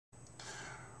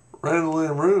Randall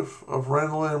M. Rueff of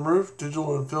Randall M. Rueff,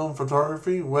 digital and film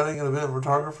photography, wedding and event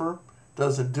photographer,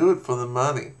 doesn't do it for the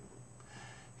money.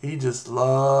 He just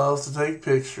loves to take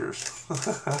pictures.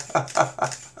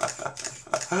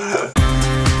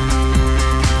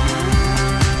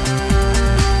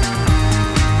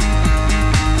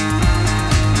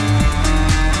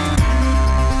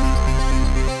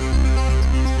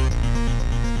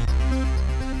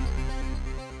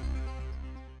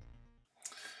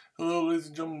 Hello, ladies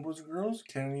and gentlemen, boys and girls.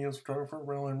 Canon U.S. photographer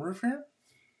Randall M. Rueff here.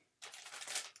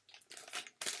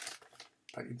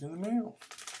 Package in the mail.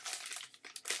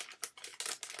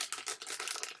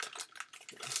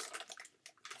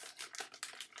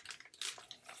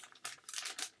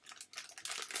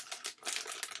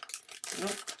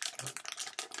 Nope.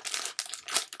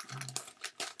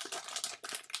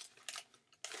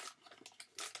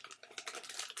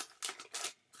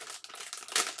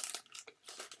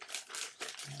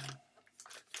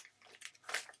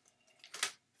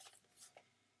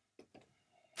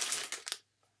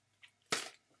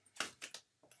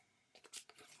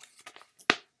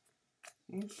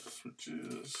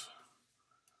 Switches,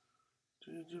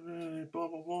 blah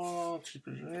blah blah, cheap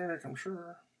and generic, I'm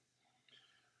sure.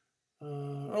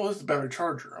 Oh, this is the battery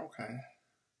charger, okay.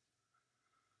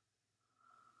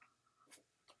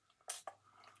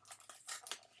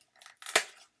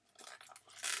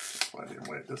 That's why I didn't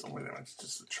weigh it. It doesn't weigh that much, it's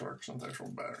just the charge, not the actual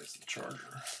battery, it's the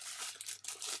charger.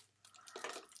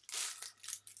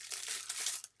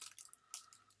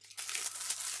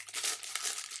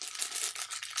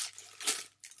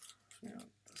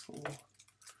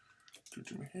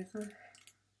 Jimmy Hacker.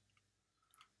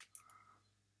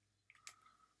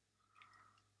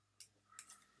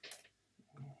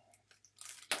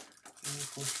 And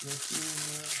of course,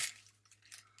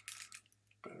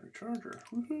 battery charger.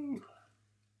 Woohoo!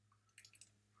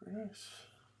 Very nice.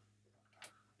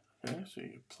 Okay, so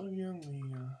you plug in the.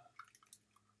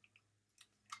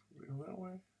 Go that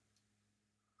way.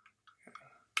 Yeah.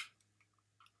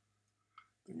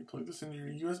 Then you plug this into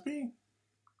your USB.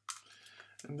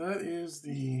 And that is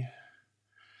the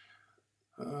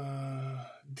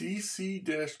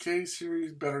DC-K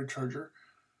series battery charger,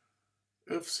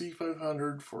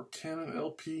 FC500 for Canon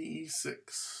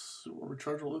LP-E6. Will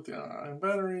rechargeable lithium-ion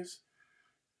batteries,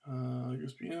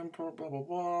 USB import, blah blah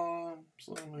blah.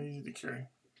 Slim and easy to carry.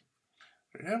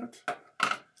 There you have it.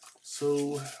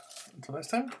 So until next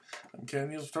time, I'm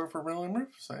Canon U.S. photographer Randall M.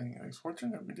 Rueff saying thanks for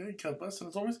watching. Have a good day. God bless, and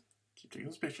as always, keep taking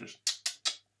those pictures.